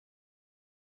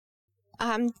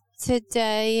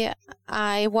Today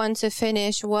I want to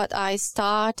finish what I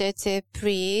started to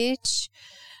preach,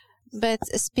 but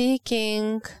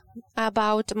speaking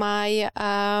about my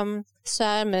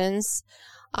sermons,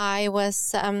 I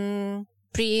was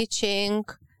preaching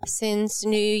since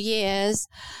New Year's.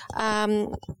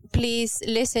 Please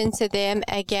listen to them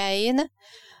again,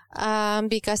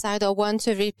 because I don't want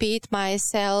to repeat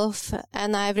myself.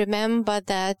 And I remember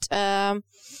that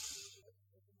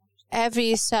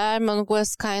every sermon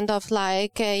was kind of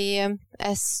like a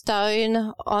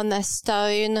stone on a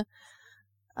stone,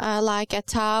 like a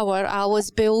tower. I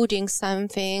was building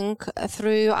something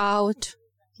throughout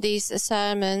these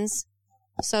sermons.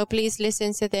 So please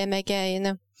listen to them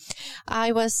again.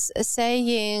 I was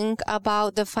saying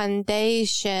about the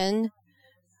foundation,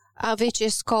 which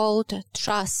is called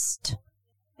trust.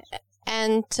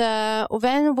 And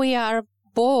when we are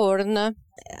born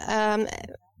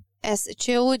as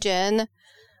children,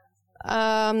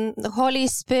 the Holy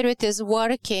Spirit is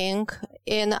working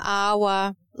in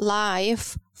our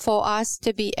life for us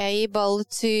to be able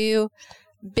to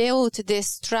build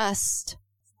this trust.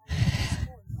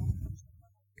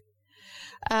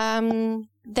 Then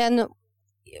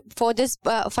for this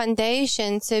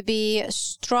foundation to be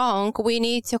strong, we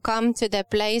need to come to the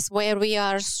place where we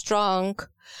are strong.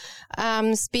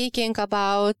 Speaking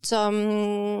about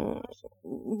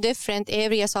different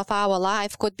areas of our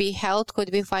life, could be health,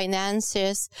 could be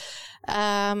finances.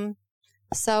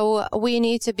 So we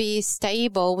need to be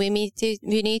stable. We need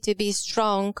to be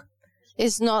strong.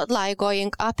 It's not like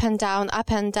going up and down, up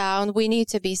and down. We need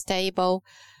to be stable.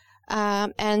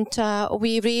 And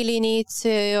we really need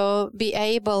to be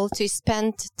able to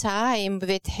spend time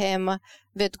with Him,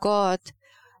 with God.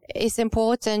 It's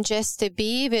important just to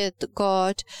be with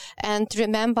God. And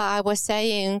remember, I was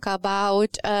saying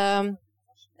about a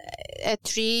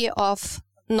tree of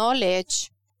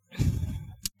knowledge.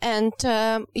 And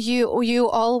you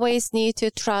always need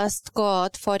to trust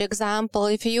God. For example,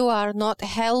 if you are not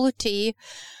healthy,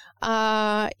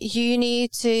 you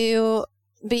need to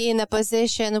be in a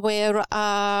position where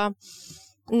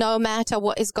no matter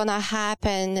what is going to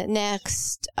happen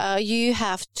next, you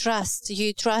have trust.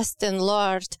 You trust in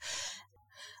Lord.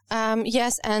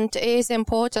 Yes, and it is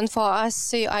important for us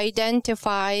to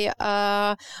identify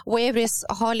where is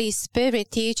Holy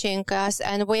Spirit teaching us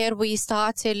and where we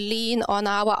start to lean on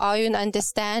our own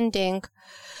understanding.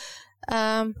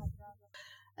 I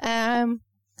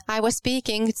was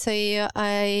speaking to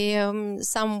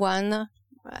someone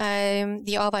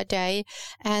the other day,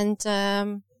 and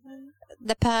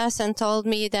the person told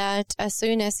me that as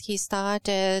soon as he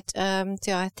started to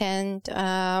attend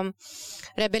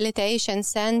rehabilitation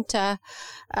center,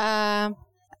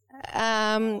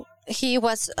 he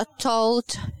was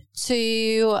told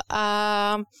to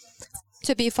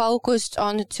be focused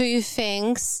on two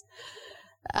things.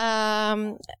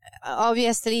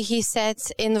 Obviously, he said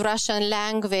in Russian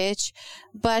language,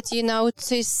 but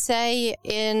to say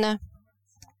the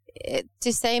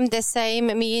same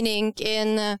meaning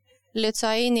in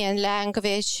Lithuanian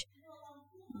language,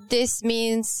 this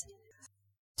means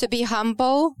to be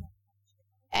humble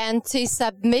and to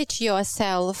submit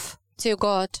yourself to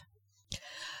God.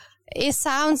 It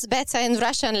sounds better in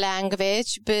Russian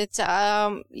language, but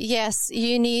yes,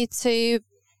 you need to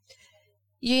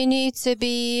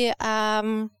be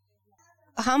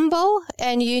humble,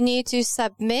 and you need to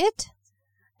submit,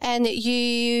 and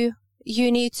you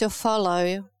need to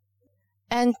follow.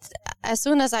 And as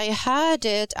soon as I heard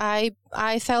it, I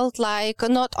felt like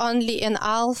not only in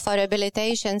Alpha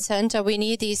Rehabilitation Center we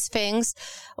need these things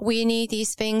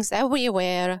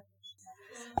everywhere.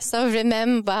 So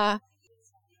remember,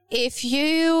 if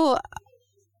you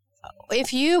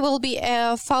will be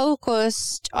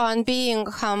focused on being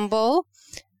humble,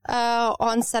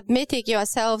 on submitting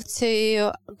yourself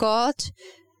to God,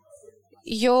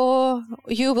 you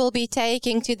will be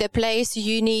taken to the place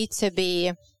you need to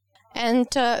be. And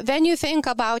when you think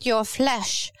about your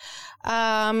flesh,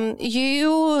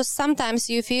 sometimes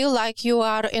you feel like you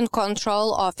are in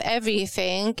control of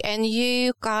everything, and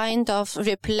you kind of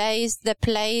replace the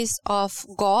place of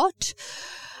God.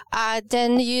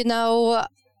 Then,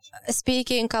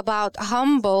 speaking about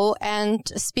humble and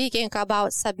speaking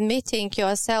about submitting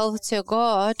yourself to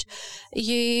God,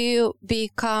 you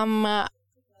become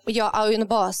your own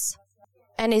boss.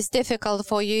 And it's difficult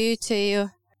for you to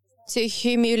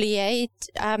humiliate,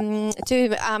 to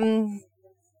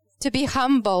be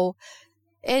humble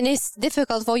And it's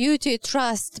difficult for you to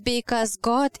trust because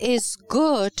God is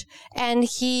good and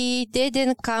He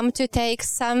didn't come to take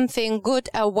something good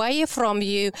away from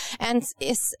you. And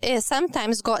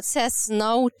sometimes God says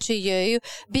no to you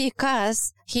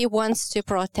because He wants to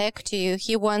protect you.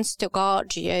 He wants to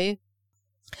guard you.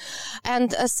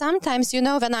 And sometimes,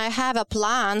 when I have a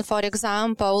plan, for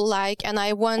example, and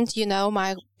I want,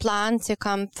 my plan to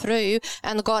come through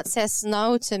and God says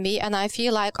no to me and I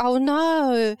feel like, oh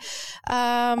no,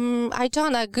 I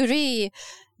don't agree.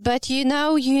 But you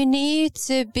need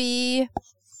to be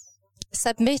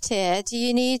submitted.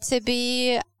 You need to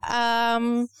be,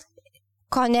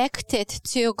 connected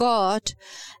to God.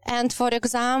 And for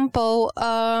example,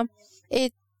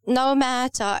 no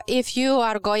matter if you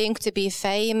are going to be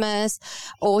famous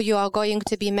or you are going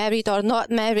to be married or not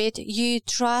married, you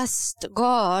trust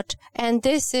God. And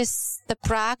this is the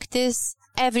practice,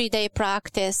 everyday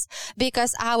practice,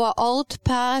 because our old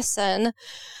person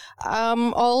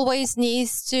always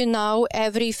needs to know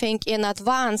everything in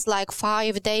advance, like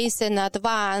 5 days in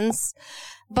advance.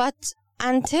 But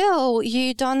until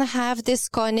you don't have this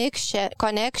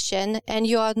connection and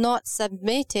you are not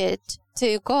submitted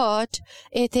to God,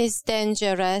 it is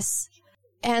dangerous.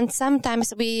 And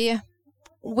sometimes we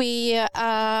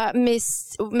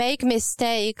make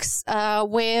mistakes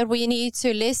where we need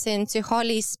to listen to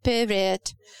Holy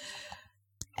Spirit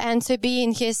and to be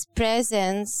in His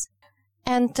presence.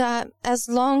 And as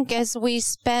long as we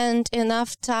spend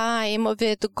enough time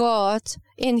with God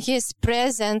in His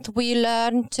presence, we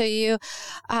learn to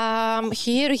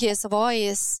hear His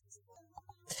voice.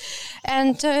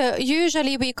 And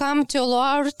usually we come to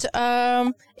Lord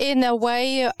in a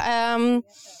way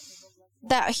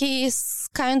that He is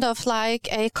kind of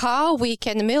like a cow we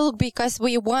can milk because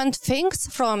we want things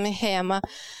from Him.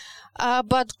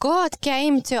 But God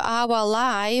came to our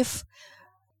life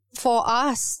for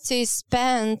us to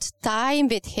spend time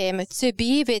with Him, to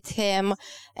be with Him.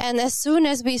 And as soon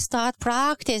as we start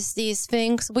practice these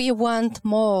things, we want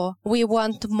more. We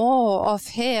want more of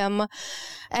Him.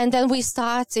 And then we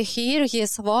start to hear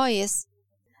His voice.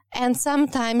 And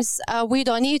sometimes we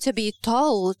don't need to be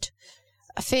told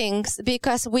things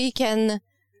because we can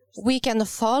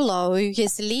follow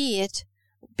His lead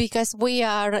because we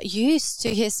are used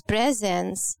to His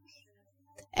presence.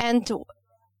 And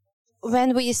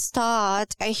when we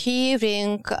start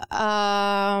hearing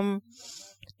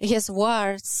His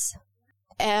words,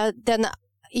 then,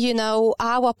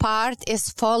 our part is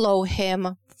follow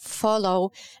Him,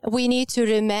 follow. We need to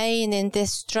remain in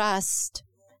this trust.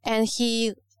 And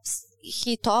He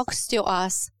talks to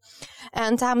us.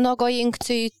 And I'm not going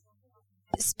to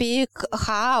speak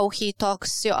how He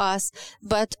talks to us,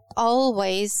 but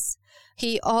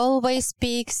He always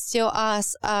speaks to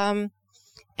us, and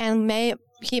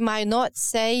He might not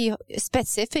say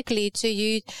specifically to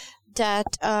you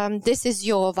that this is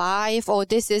your wife or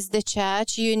this is the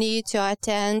church you need to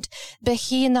attend, but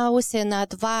He knows in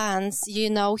advance. He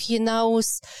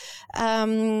knows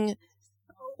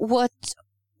what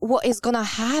is going to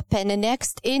happen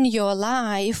next in your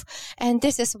life. And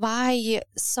this is why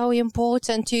it's so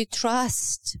important to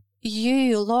trust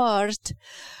you, Lord.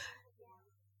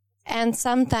 And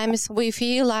sometimes we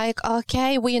feel like,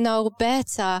 okay, we know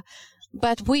better.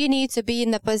 But we need to be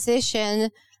in a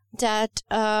position that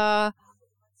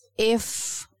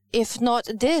if not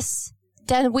this,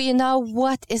 then we know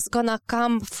what is going to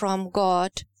come from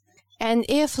God. And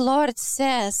if Lord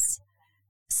says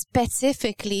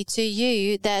specifically to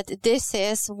you that this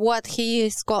is what He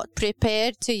has got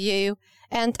prepared to you,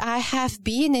 and I have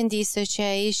been in these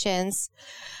situations.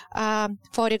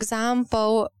 For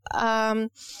example,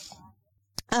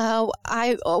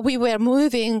 we were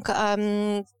moving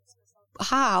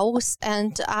house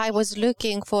and I was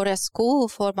looking for a school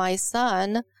for my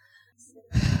son.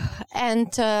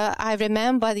 And I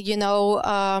remember,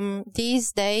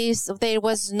 these days there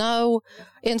was no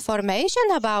information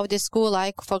about the school,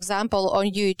 like, for example, on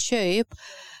YouTube.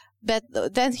 But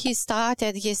then he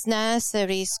started his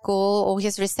nursery school or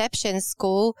his reception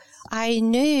school. I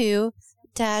knew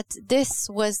that this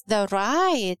was the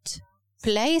right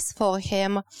place for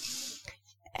him.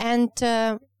 And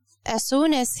as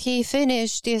soon as he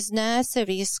finished his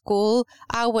nursery school,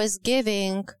 I was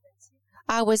giving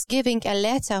a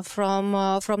letter from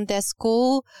the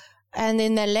school, and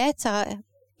in the letter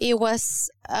it was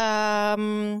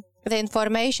the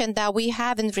information that we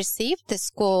haven't received the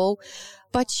school,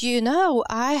 but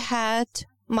I had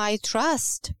my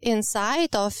trust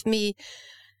inside of me,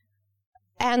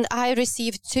 and I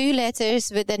received 2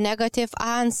 letters with a negative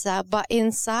answer, but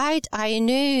inside I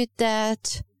knew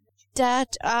that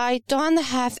that I don't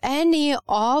have any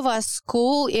other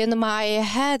school in my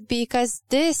head because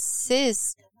this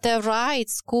is the right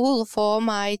school for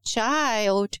my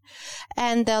child.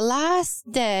 And the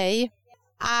last day,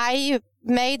 I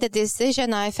made a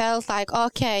decision. I felt like,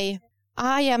 okay,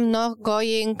 I am not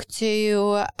going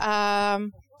to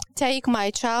take my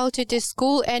child to this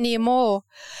school anymore.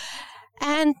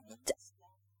 And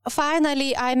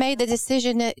finally, I made the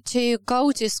decision to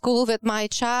go to school with my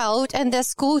child, and the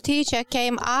school teacher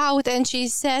came out and she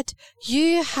said,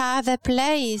 "You have a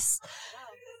place."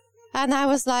 And I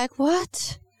was like,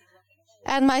 "What?"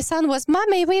 And my son was,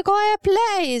 "Mommy, we got a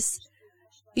place."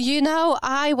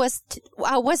 I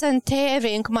wasn't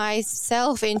tearing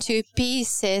myself into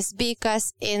pieces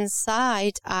because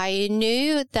inside I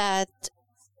knew that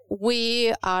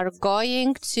we are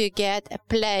going to get a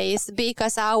place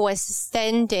because I was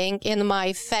standing in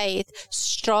my faith,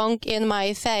 strong in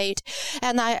my faith.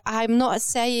 And I'm not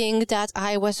saying that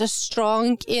I was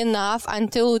strong enough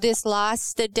until this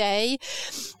last day,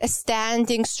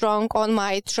 standing strong on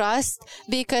my trust,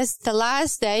 because the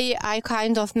last day I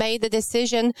kind of made the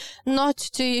decision not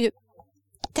to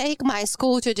take my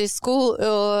child to the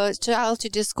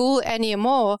school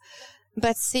anymore.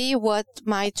 But see what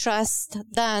my trust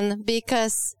done,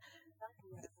 because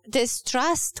this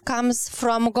trust comes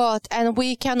from God and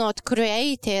we cannot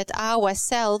create it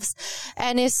ourselves.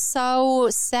 And it's so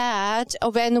sad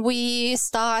when we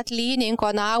start leaning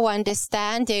on our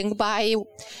understanding by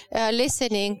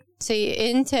listening to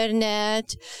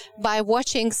internet, by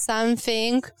watching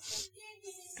something,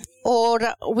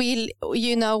 or we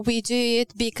do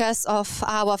it because of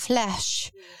our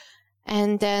flesh.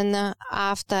 And then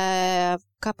after a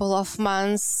couple of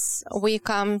months, we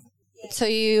come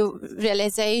to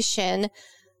realization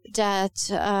that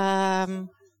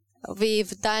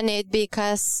we've done it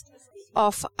because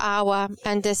of our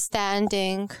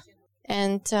understanding.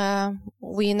 And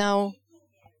we know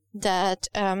that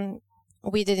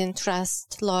we didn't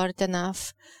trust Lord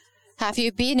enough. Have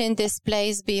you been in this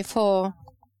place before?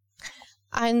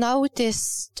 I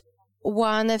noticed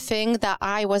one thing, that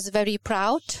I was very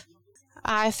proud.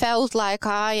 I felt like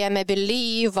I am a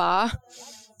believer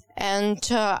and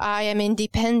I am an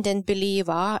independent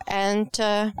believer. And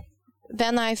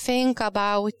when I think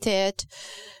about it,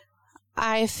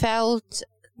 I felt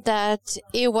that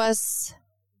it was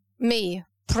me,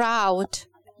 proud,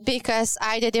 because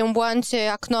I didn't want to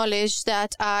acknowledge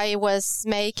that I was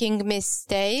making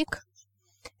mistake.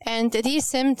 And these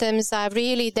symptoms are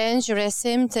really dangerous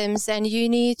symptoms, and you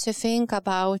need to think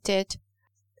about it.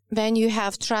 When you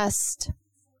have trust,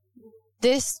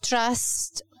 this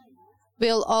trust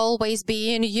will always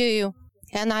be in you.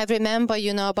 And I remember,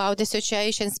 about the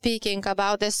situation, speaking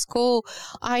about the school,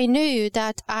 I knew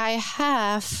that I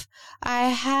have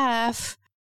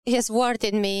His word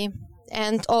in me,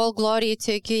 and all glory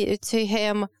to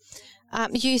Him.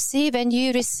 You see, when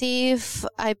you receive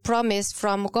a promise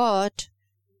from God,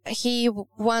 He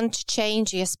won't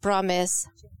change His promise.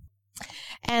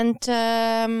 And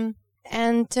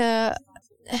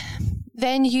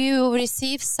when you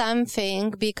receive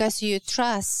something because you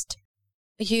trust,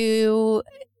 you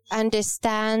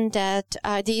understand that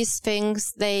these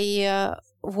things, they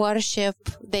worship,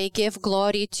 they give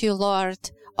glory to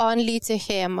Lord, only to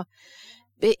Him.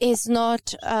 It's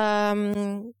not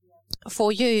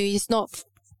for you, it's not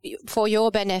for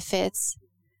your benefits.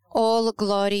 All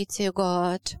glory to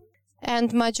God.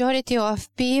 And majority of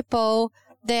people,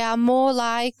 they are more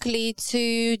likely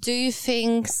to do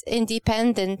things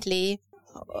independently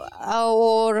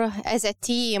or as a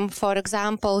team, for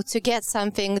example, to get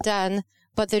something done.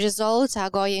 But the results are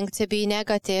going to be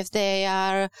negative. They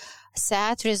are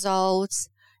sad results.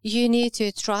 You need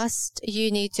to trust. You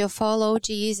need to follow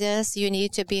Jesus. You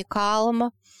need to be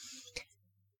calm.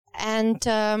 And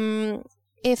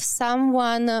if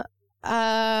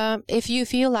you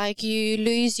feel like you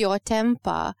lose your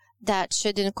temper, that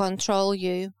shouldn't control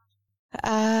you.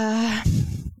 God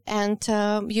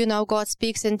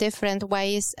speaks in different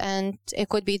ways, and it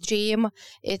could be dream,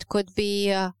 it could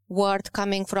be a word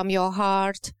coming from your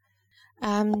heart.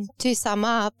 To sum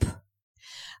up,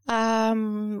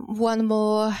 one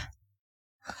more.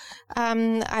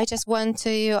 I just want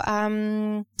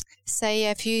to say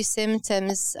a few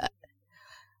symptoms.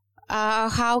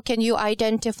 How can you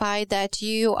identify that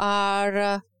you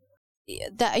are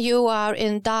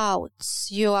in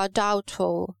doubts, you are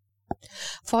doubtful?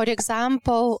 For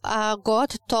example,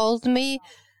 God told me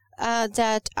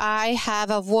that I have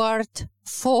a word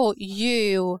for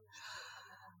you.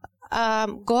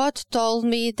 God told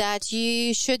me that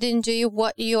you shouldn't do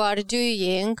what you are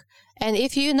doing. And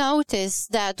if you notice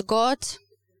that God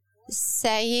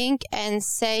saying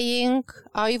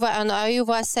over and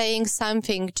over, saying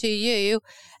something to you,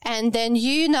 and then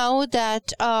you know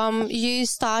that you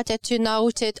started to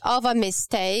notice other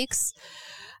mistakes,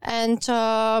 and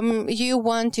you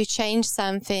want to change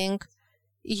something.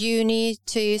 You need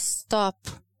to stop.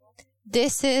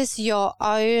 This is your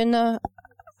own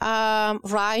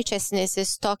righteousness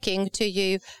is talking to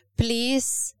you.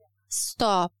 Please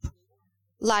stop.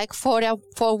 Like for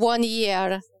 1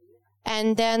 year.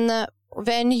 And then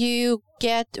when you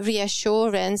get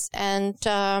reassurance and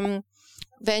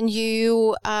when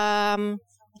you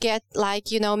get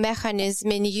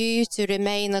mechanism in you to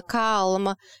remain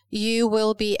calm, you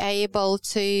will be able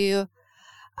to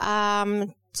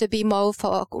be more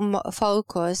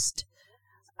focused.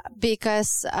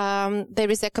 Because there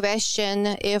is a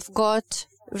question if God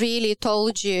really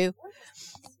told you.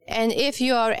 And if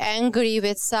you are angry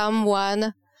with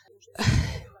someone,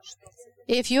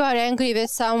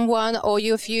 or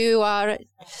if you are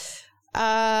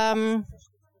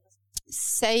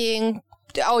saying,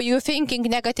 or you're thinking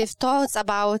negative thoughts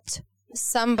about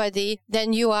somebody,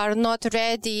 then you are not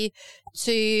ready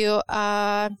to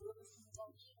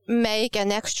make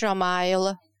an extra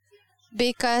mile.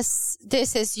 Because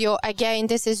this is your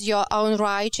own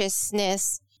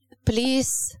righteousness.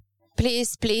 Please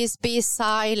be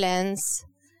silent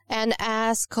and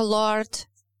ask Lord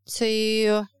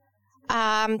to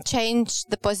change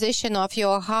the position of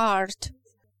your heart.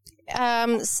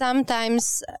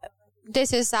 Sometimes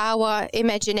this is our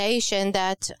imagination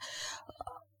that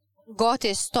God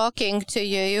is talking to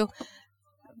you,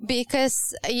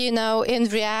 because, in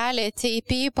reality,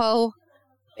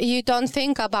 you don't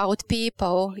think about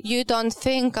people.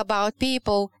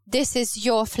 This is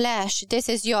your flesh. This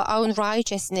is your own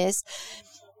righteousness.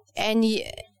 And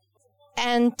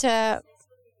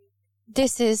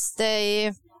this is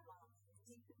the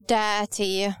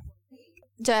dirty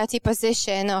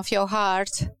position of your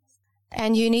heart.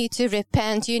 And you need to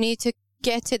repent. You need to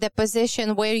get to the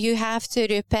position where you have to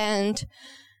repent.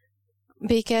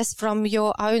 Because from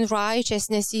your own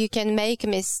righteousness, you can make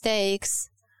mistakes.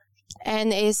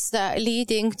 And is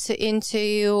leading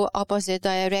into opposite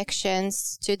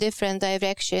directions, to different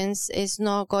directions, is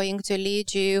not going to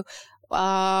lead you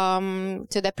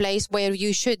to the place where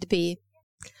you should be.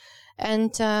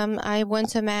 And I want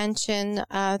to mention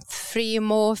 3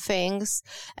 more things,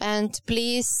 and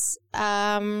please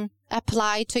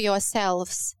apply to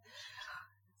yourselves.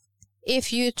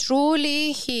 If you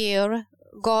truly hear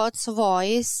God's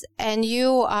voice and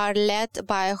you are led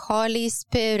by Holy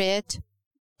Spirit,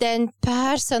 then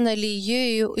personally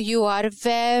you are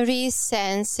very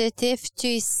sensitive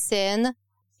to sin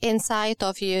inside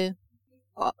of you.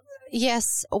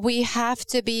 Yes, we have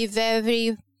to be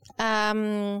very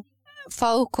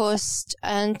focused,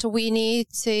 and we need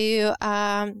to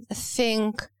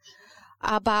think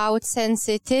about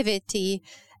sensitivity.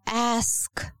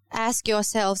 Ask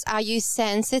yourselves, are you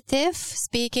sensitive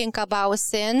speaking about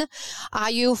sin? Are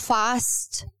you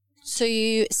fast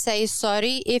to say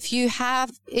sorry? If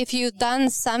you've done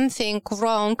something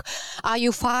wrong, are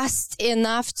you fast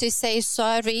enough to say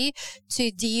sorry, to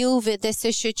deal with the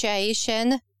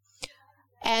situation?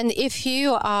 And if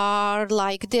you are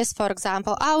like this, for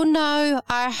example, oh no,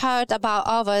 I heard about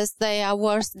others, they are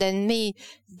worse than me,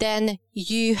 then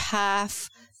you have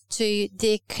to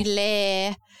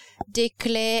declare,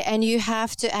 and you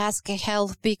have to ask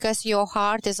help, because your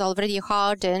heart is already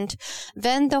hardened.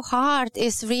 When the heart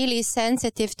is really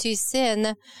sensitive to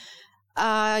sin,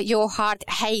 your heart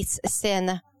hates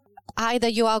sin. Either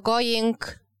you are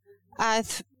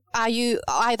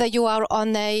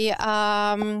on a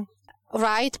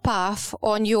right path,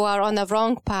 or you are on a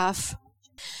wrong path.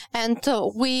 And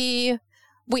we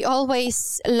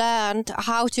always learned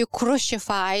how to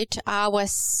crucify our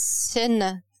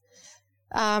sin,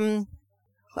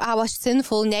 our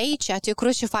sinful nature, to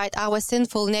crucify our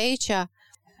sinful nature.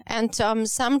 And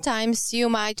sometimes you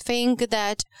might think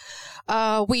that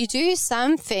we do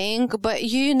something, but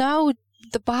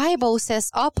the Bible says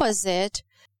opposite,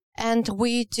 and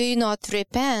we do not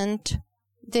repent.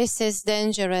 This is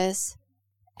dangerous.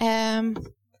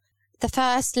 The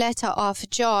first letter of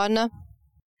John: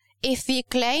 if we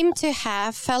claim to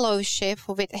have fellowship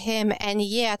with him and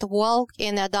yet walk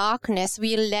in the darkness,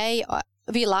 we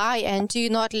lie and do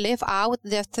not live out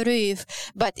the truth.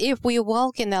 But if we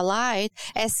walk in the light,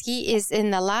 as he is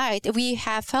in the light, we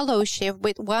have fellowship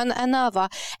with one another,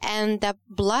 and the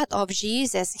blood of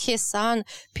Jesus, his Son,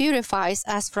 purifies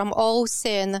us from all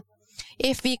sin.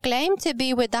 If we claim to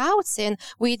be without sin,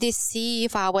 we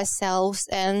deceive ourselves,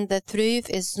 and the truth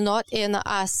is not in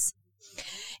us.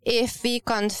 If we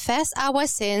confess our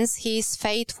sins, he is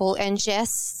faithful and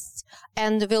just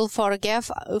and will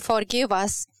forgive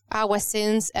us our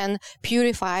sins and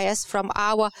purify us from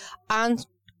our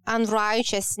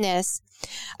unrighteousness.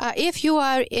 If you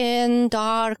are in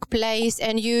dark place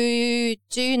and you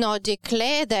do not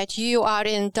declare that you are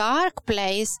in dark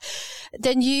place,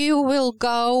 then you will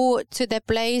go to the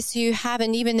place you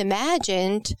haven't even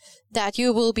imagined that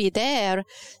you will be there.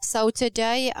 So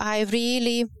today I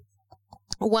really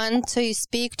want to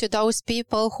speak to those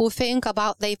people who think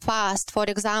about their past. For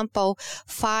example,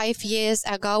 5 years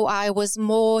ago, I was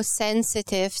more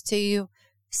sensitive to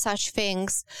such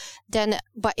things.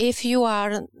 But if you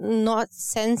are not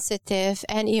sensitive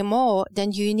anymore,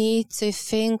 then you need to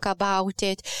think about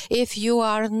it. If you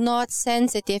are not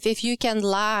sensitive, if you can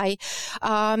lie,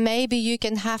 maybe you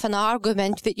can have an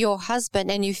argument with your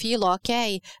husband and you feel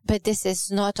okay, but this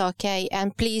is not okay.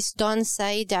 And please don't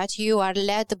say that you are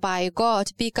led by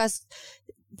God, because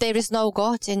there is no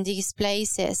God in these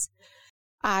places.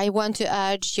 I want to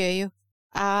urge you.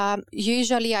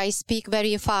 Usually I speak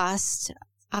very fast.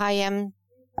 I am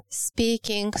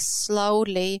speaking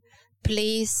slowly.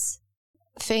 Please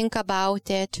think about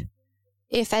it.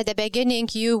 If at the beginning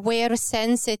you were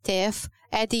sensitive,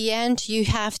 at the end you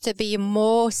have to be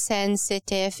more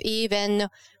sensitive even.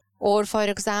 Or for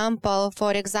example,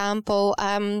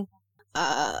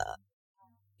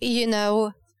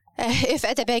 if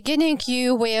at the beginning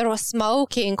you were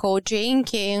smoking or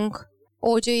drinking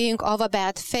or doing other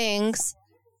bad things,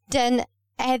 then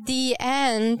at the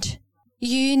end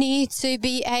you need to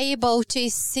be able to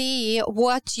see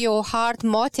what your heart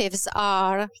motives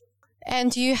are.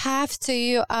 And you have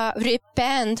to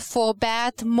repent for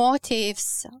bad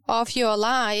motives of your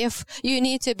life. You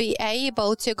need to be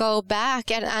able to go back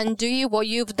and undo what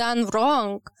you've done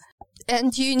wrong.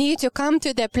 And you need to come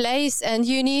to the place and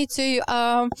you need to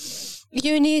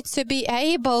be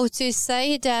able to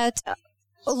say that,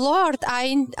 Lord,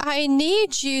 I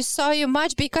need you so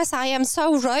much because I am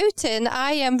so rotten.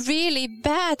 I am really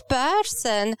bad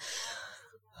person.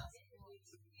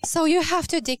 So you have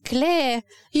to declare,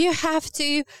 you have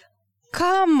to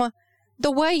come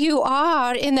the way you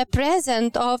are in the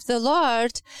presence of the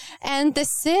Lord. And the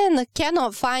sin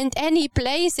cannot find any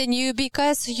place in you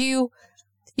because you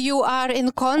are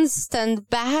in constant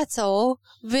battle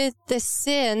with the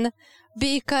sin.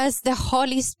 Because the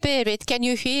Holy Spirit, can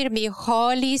you hear me?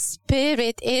 Holy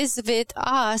Spirit is with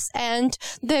us, and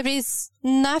there is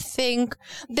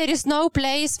no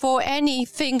place for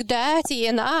anything dirty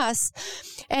in us.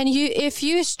 And if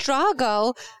you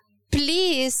struggle,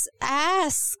 please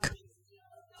ask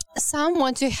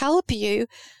someone to help you.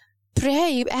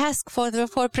 Pray, ask for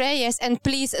prayers, and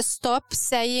please stop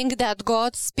saying that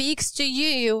God speaks to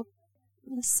you.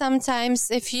 Sometimes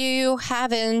if you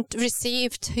haven't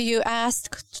received, you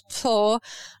asked for,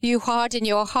 you harden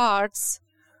your hearts.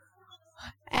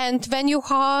 And when you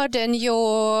harden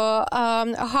your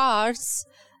hearts,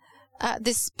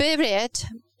 the Spirit,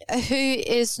 who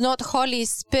is not Holy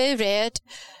Spirit,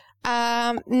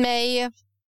 may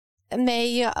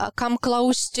come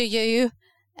close to you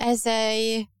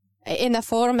in a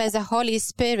form as a Holy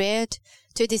Spirit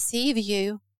to deceive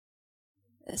you.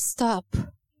 Stop.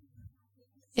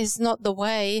 Is not the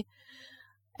way.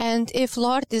 And if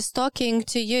Lord is talking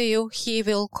to you, He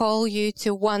will call you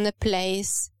to one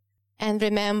place. And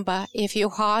remember, if you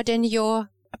harden your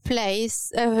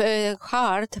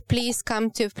heart, please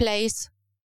come to a place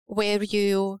where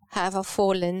you have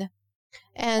fallen.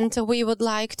 And we would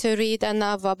like to read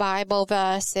another Bible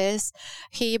verses,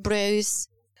 Hebrews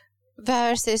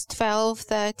verses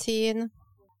 12-13.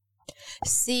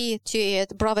 See to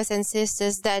it, brothers and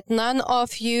sisters, that none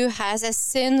of you has a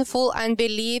sinful,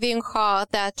 unbelieving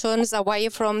heart that turns away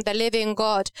from the living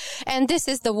God. And this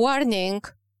is the warning.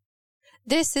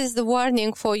 This is the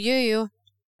warning for you.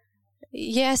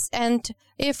 Yes, and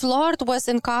if Lord was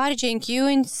encouraging you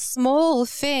in small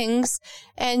things,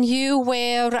 and you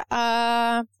were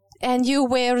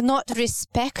not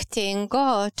respecting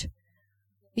God,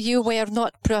 you were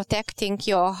not protecting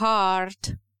your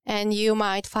heart. And you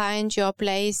might find your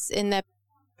place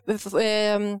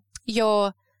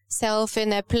yourself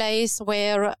in a place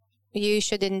where you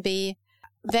shouldn't be.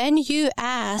 When you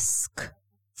ask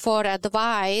for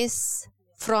advice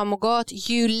from God,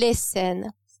 you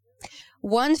listen.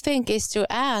 One thing is to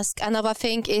ask, another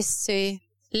thing is to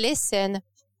listen.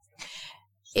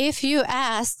 If you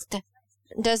asked,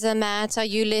 doesn't matter,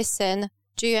 you listen.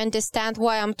 Do you understand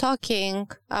what I'm talking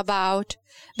about?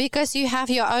 Because you have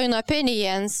your own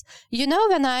opinions. You know,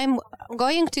 when I'm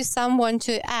going to someone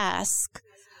to ask,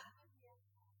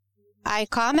 I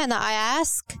come and I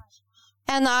ask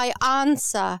and I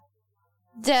answer.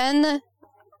 Then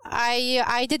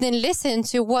I didn't listen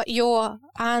to what your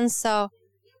answer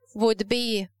would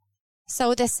be.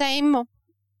 So the same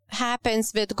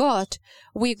happens with God.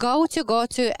 We go to God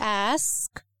to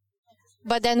ask,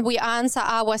 but then we answer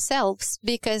ourselves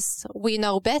because we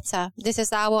know better. This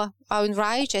is our own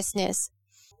righteousness.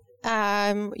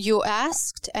 You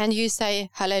asked and you say,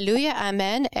 hallelujah,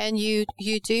 amen, and you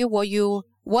do what you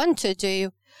want to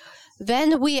do.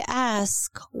 When we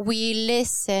ask, we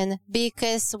listen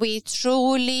because we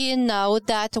truly know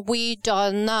that we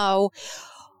don't know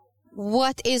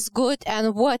what is good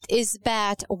and what is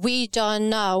bad. We don't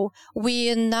know.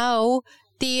 We know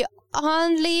the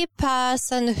only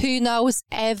person who knows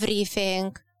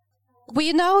everything.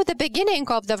 We know the beginning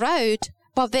of the road,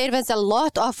 but there was a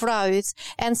lot of roads,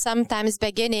 and sometimes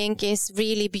beginning is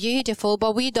really beautiful,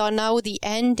 but we don't know the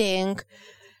ending.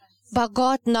 But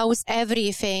God knows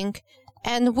everything,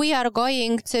 and we are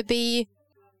going to be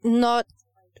not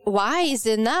wise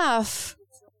enough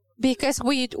because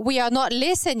we are not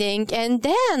listening, and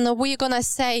then we're going to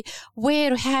say,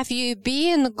 where have you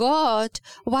been, God?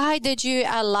 Why did you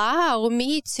allow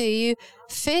me to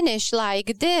finish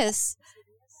like this?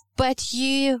 But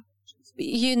you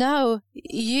know,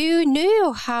 you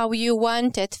knew how you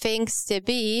wanted things to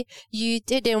be. You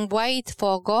didn't wait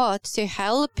for God to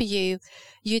help you.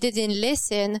 You didn't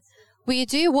listen. We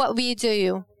do what we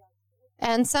do.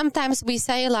 And sometimes we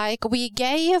say like, we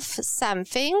gave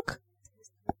something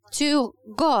to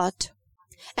God.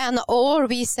 And or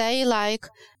we say like,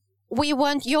 we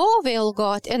want your will,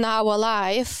 God, in our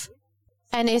life.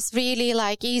 And it's really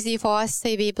like easy for us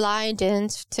to be blind and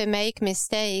to make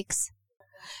mistakes.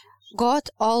 God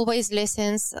always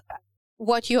listens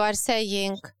what you are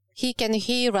saying. He can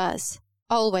hear us,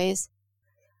 always.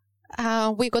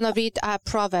 We're going to read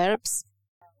Proverbs.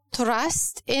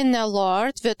 Trust in the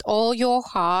Lord with all your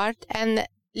heart and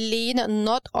lean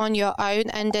not on your own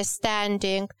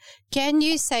understanding. Can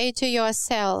you say to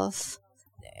yourself,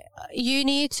 you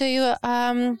need to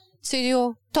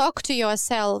talk to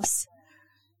yourselves.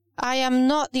 I am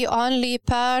not the only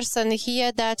person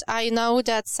here that I know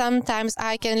that sometimes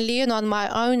I can lean on my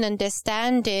own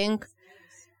understanding.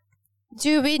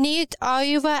 Do we need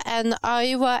over and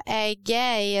over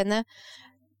again?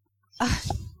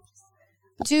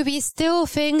 Do we still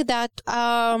think that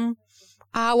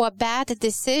our bad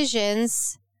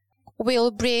decisions will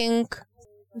bring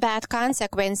bad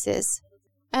consequences?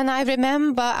 And I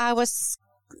remember I was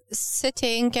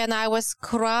sitting and I was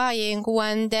crying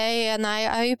one day, and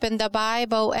I opened the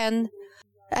Bible and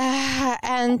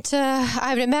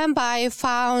I remember I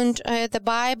found the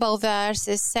Bible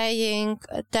verses saying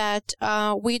that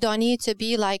we don't need to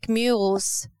be like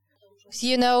mules.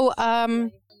 You know,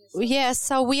 yes,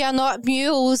 so we are not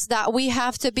mules that we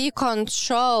have to be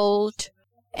controlled.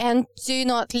 And do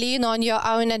not lean on your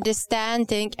own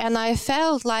understanding. And I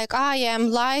felt like I am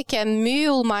like a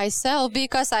mule myself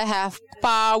because I have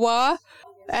power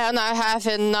and I have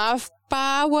enough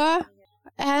power.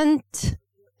 And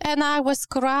I was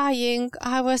crying.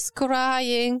 And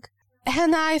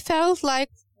I felt like,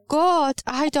 God,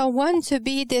 I don't want to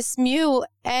be this mule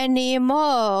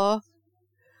anymore.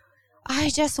 I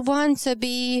just want to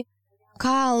be a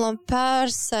calm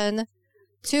person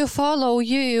to follow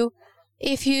you.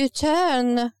 If you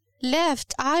turn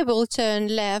left, I will turn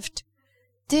left.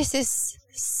 This is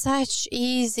such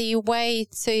easy way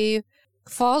to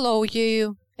follow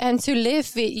you and to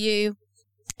live with you.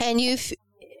 And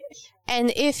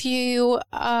if you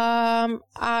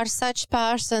are such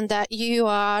person that you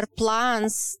are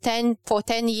plans 10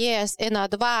 years in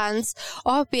advance,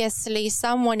 obviously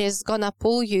someone is gonna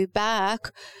pull you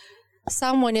back.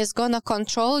 Someone is gonna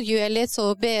control you a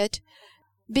little bit.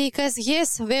 Because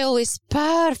His will is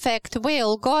perfect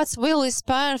will. God's will is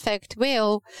perfect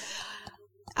will.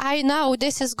 I know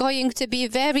this is going to be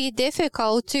very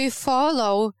difficult to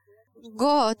follow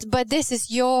God, but this is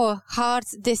your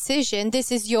heart's decision. This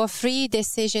is your free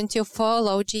decision to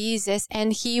follow Jesus,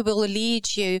 and He will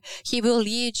lead you. He will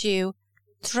lead you.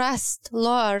 Trust,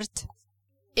 Lord,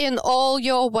 in all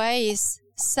your ways.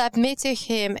 Submit to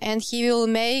Him, and He will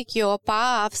make your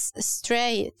paths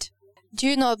straight.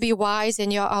 Do not be wise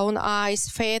in your own eyes.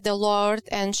 Fear the Lord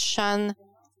and shun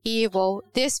evil.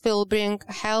 This will bring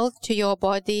health to your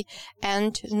body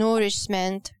and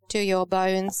nourishment to your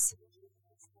bones.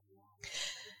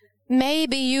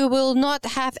 Maybe you will not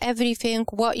have everything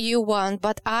what you want,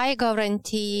 but I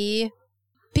guarantee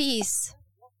peace,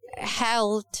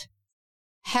 health,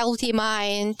 healthy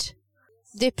mind.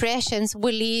 Depressions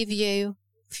will leave you.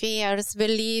 Fears will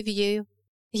leave you.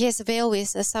 His will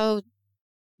is so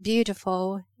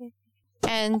beautiful.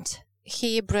 And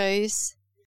Hebrews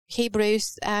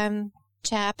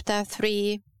chapter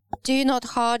 3, Do not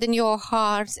harden your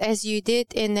hearts as you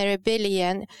did in the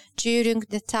rebellion during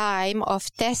the time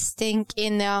of testing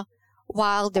in the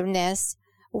wilderness,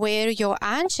 where your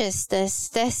ancestors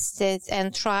tested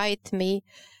and tried me.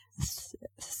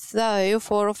 Though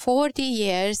for 40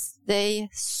 years they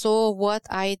saw what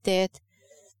I did.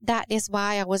 That is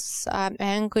why I was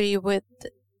angry with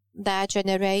that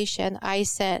generation. I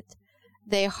said,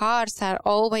 their hearts are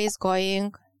always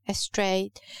going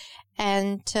astray,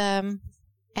 and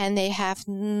they have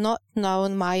not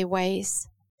known my ways.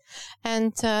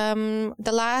 And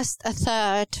the last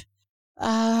third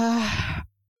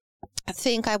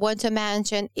thing I want to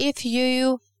mention, if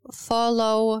you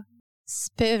follow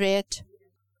Spirit,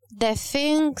 the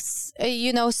things,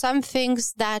 some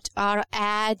things that are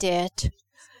added,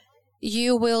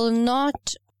 you will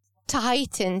not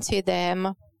tighten to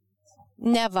them.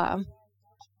 Never.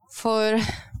 For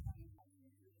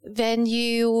when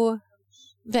you,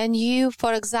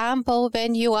 for example,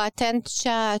 when you attend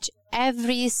church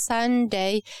every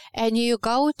Sunday and you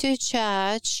go to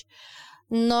church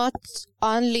not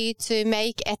only to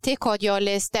make a tick on your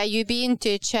list that you've been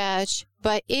to church,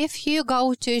 but if you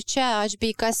go to church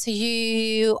because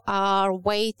you are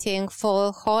waiting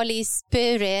for Holy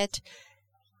Spirit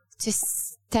to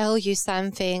tell you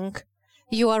something,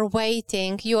 you are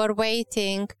waiting.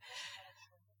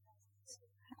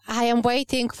 I am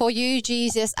waiting for you,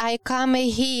 Jesus. I come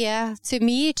here to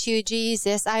meet you,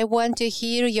 Jesus. I want to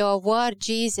hear your word,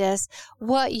 Jesus.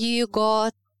 What you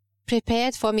got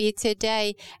prepared for me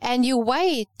today. And you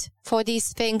wait for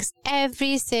these things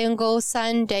every single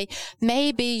Sunday.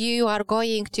 Maybe you are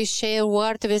going to share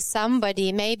word with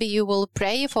somebody. Maybe you will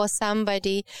pray for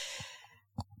somebody.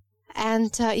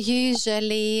 And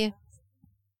usually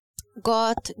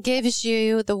God gives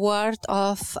you the word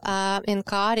of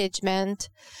encouragement.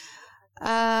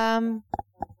 Not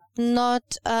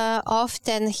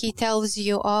often He tells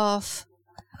you off.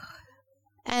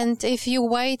 And if you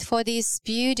wait for these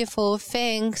beautiful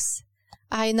things,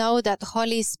 I know that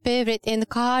Holy Spirit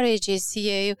encourages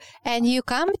you, and you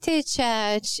come to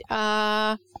church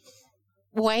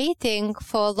waiting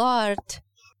for Lord.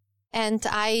 And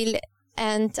I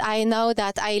know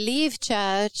that I leave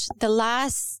church the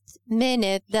last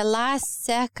minute, the last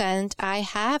second I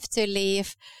have to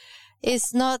leave.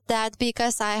 It's not that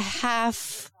because I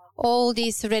have all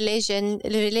these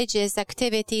religious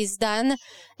activities done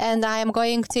and I am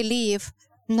going to leave.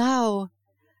 No,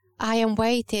 I am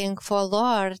waiting for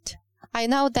Lord. I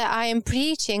know that I am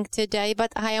preaching today,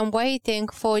 but I am waiting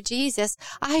for Jesus.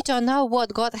 I don't know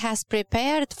what God has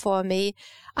prepared for me.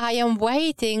 I am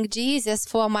waiting, Jesus,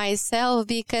 for myself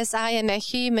because I am a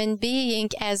human being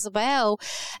as well.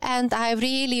 And I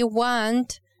really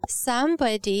want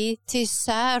somebody to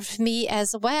serve me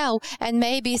as well. And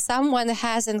maybe someone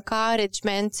has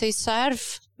encouragement to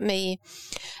serve me.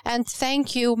 And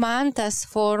thank you, Mantas,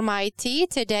 for my tea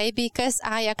today because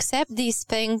I accept these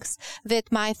things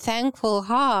with my thankful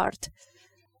heart.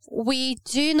 We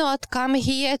do not come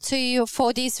here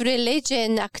for these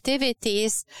religion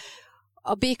activities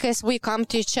because we come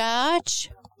to church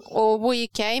or we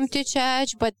came to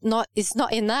church, but it's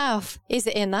not enough. Is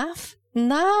it enough?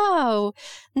 No.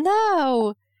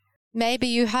 Maybe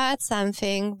you heard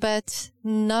something, but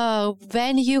no.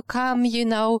 When you come,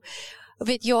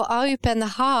 with your open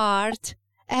heart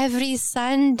every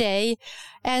Sunday,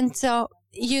 and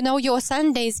your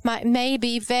Sundays may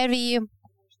be very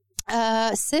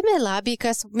similar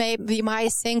because maybe we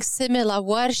might sing similar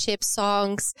worship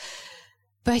songs,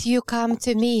 but you come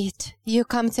to meet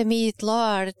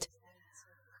Lord.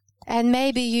 And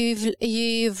maybe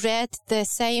you've read the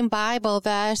same Bible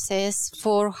verses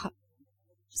for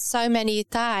so many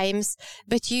times,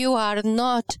 but you are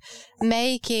not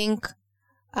making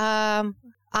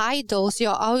idols,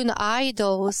 your own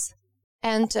idols.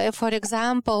 And for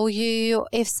example,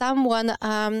 if someone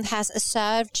has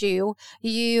served you,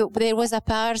 there was a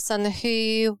person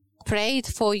who prayed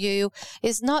for you.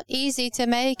 It's not easy to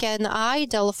make an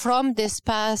idol from this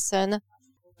person.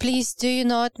 Please do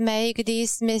not make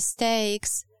these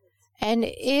mistakes. And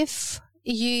if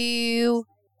you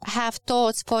have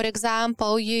thoughts, for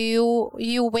example, you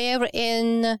were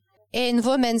in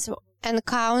women's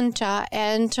encounter,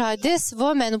 and this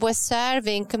woman was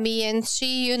serving me, and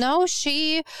she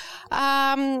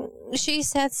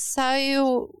said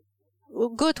so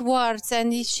good words,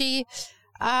 and she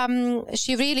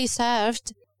really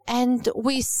served. And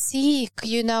we seek,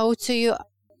 to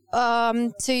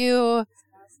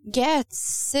get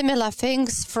similar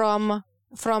things from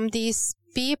these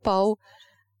people.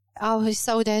 Oh, it's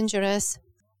so dangerous.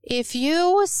 If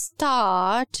you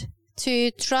start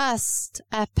to trust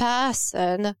a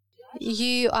person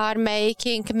you are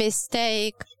making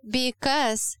mistake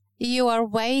because you are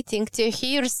waiting to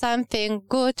hear something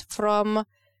good from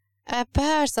a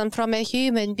person, from a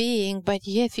human being. But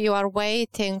if you are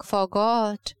waiting for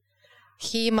God,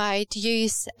 He might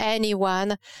use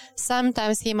anyone.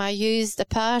 Sometimes He might use the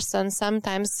person.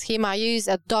 Sometimes He might use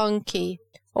a donkey.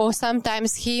 Or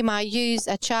sometimes He might use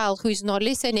a child who is not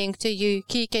listening to you.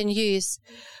 He can use.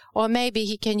 Or maybe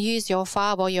He can use your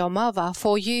father or your mother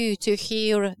for you to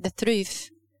hear the truth.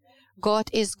 God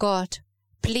is God.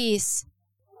 Please,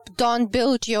 don't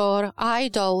build your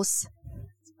idols.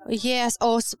 Yes,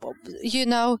 also,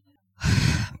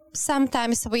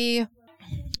 sometimes we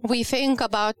think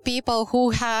about people who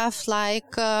have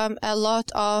like a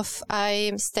lot of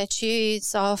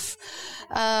statues of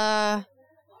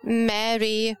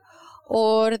Mary,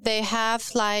 or they have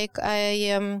like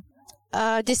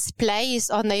displays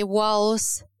on their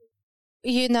walls.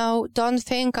 Don't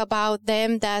think about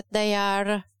them that they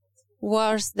are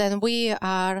worse than we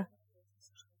are.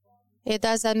 It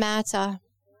doesn't matter.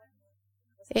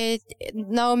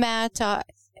 No matter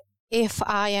if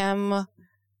I am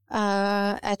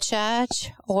at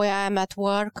church or I am at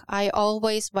work, I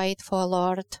always wait for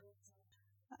Lord.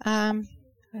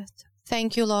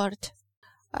 Thank you, Lord.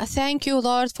 Thank you,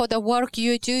 Lord, for the work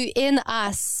you do in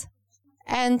us.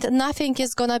 And nothing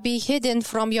is going to be hidden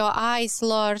from your eyes,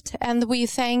 Lord. And we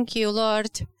thank you,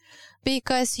 Lord,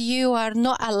 because you are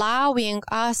not allowing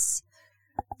us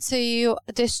to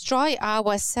destroy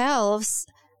ourselves,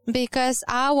 because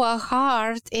our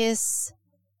heart is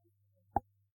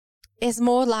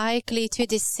more likely to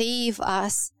deceive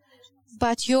us.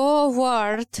 But your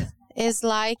word is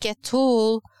like a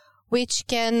tool which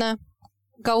can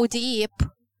go deep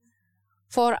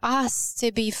for us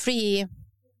to be free.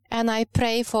 And I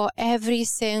pray for every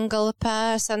single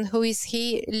person who is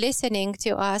here listening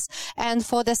to us, and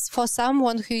for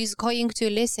someone who is going to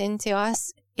listen to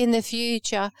us in the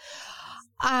future.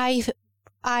 I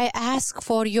ask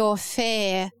for your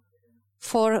fear,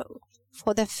 for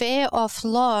the fear of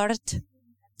Lord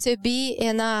to be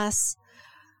in us,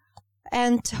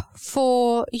 and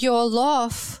for your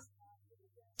love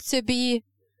to be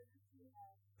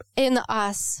in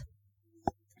us.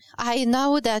 I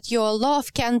know that your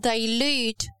love can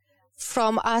dilute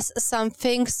from us some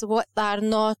things what are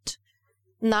not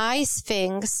nice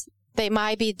things. They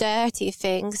might be dirty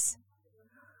things.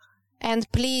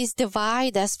 And please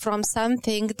divide us from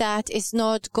something that is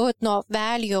not good, not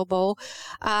valuable,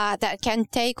 that can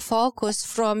take focus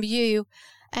from you.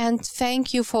 And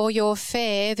thank you for your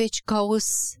fear, which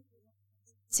goes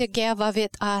together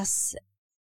with us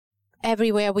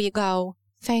everywhere we go.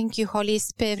 Thank you, Holy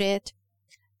Spirit.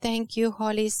 Thank you,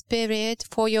 Holy Spirit,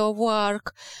 for your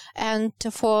work and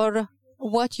for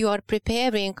what you are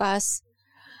preparing us.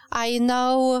 I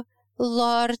know,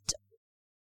 Lord,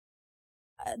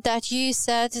 that you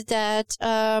said that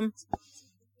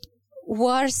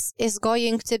worse is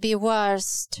going to be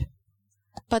worst,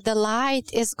 but the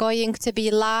light is going to be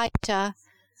lighter,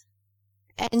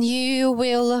 and you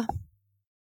will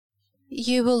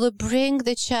bring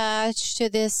the church to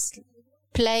this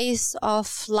place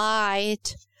of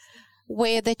light,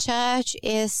 where the church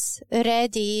is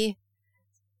ready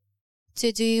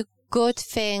to do good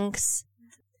things.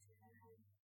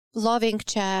 Loving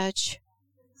church,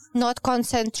 not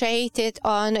concentrated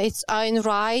on its own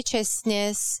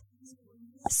righteousness,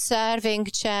 serving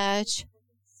church.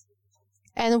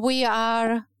 And we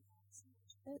are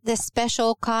the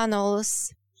special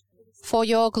channels for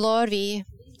your glory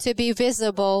to be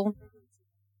visible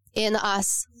in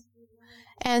us.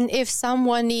 And if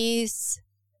someone needs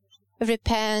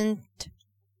repent,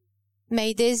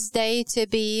 may this day to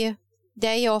be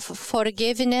day of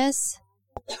forgiveness.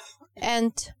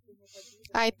 And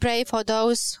I pray for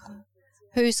those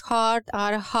whose hearts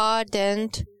are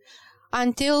hardened.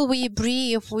 Until we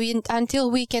breathe, until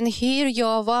we can hear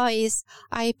your voice,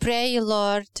 I pray,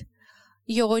 Lord,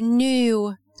 your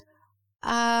new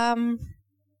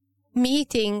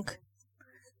meeting,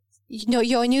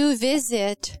 your new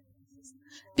visit,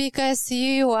 because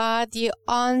you are the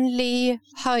only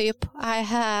hope I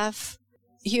have.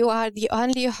 You are the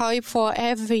only hope for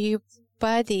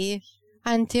everybody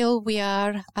until we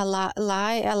are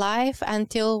alive,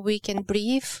 until we can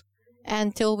breathe,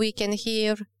 until we can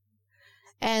hear.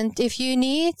 And if you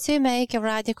need to make a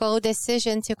radical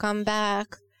decision to come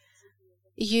back,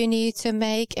 you need to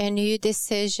make a new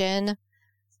decision.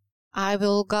 I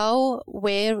will go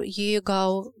where you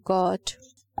go, God.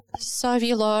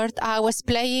 Sorry, Lord, I was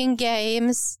playing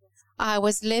games. I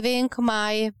was living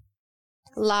my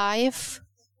life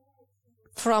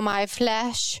from my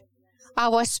flesh. I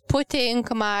was putting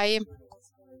my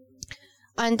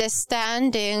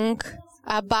understanding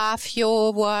above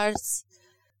your words.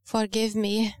 Forgive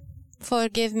me,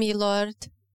 Lord.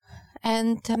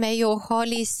 And may your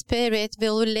Holy Spirit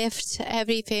will lift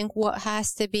everything what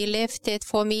has to be lifted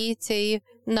for me to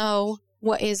know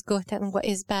what is good and what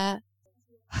is bad.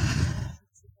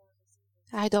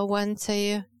 I don't want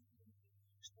to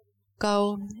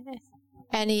go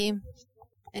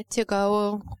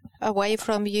away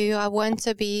from you. I want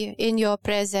to be in your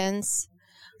presence.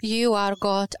 You are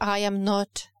God. I am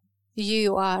not.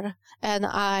 You are. And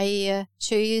I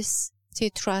choose to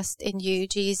trust in you,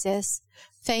 Jesus.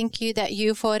 Thank you that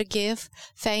you forgive.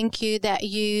 Thank you that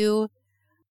you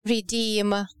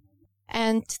redeem.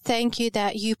 And thank you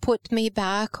that you put me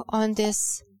back on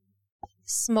this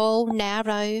small,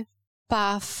 narrow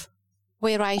path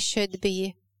where I should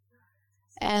be.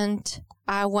 And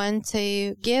I want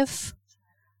to give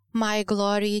my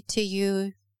glory to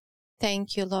you.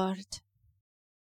 Thank you, Lord.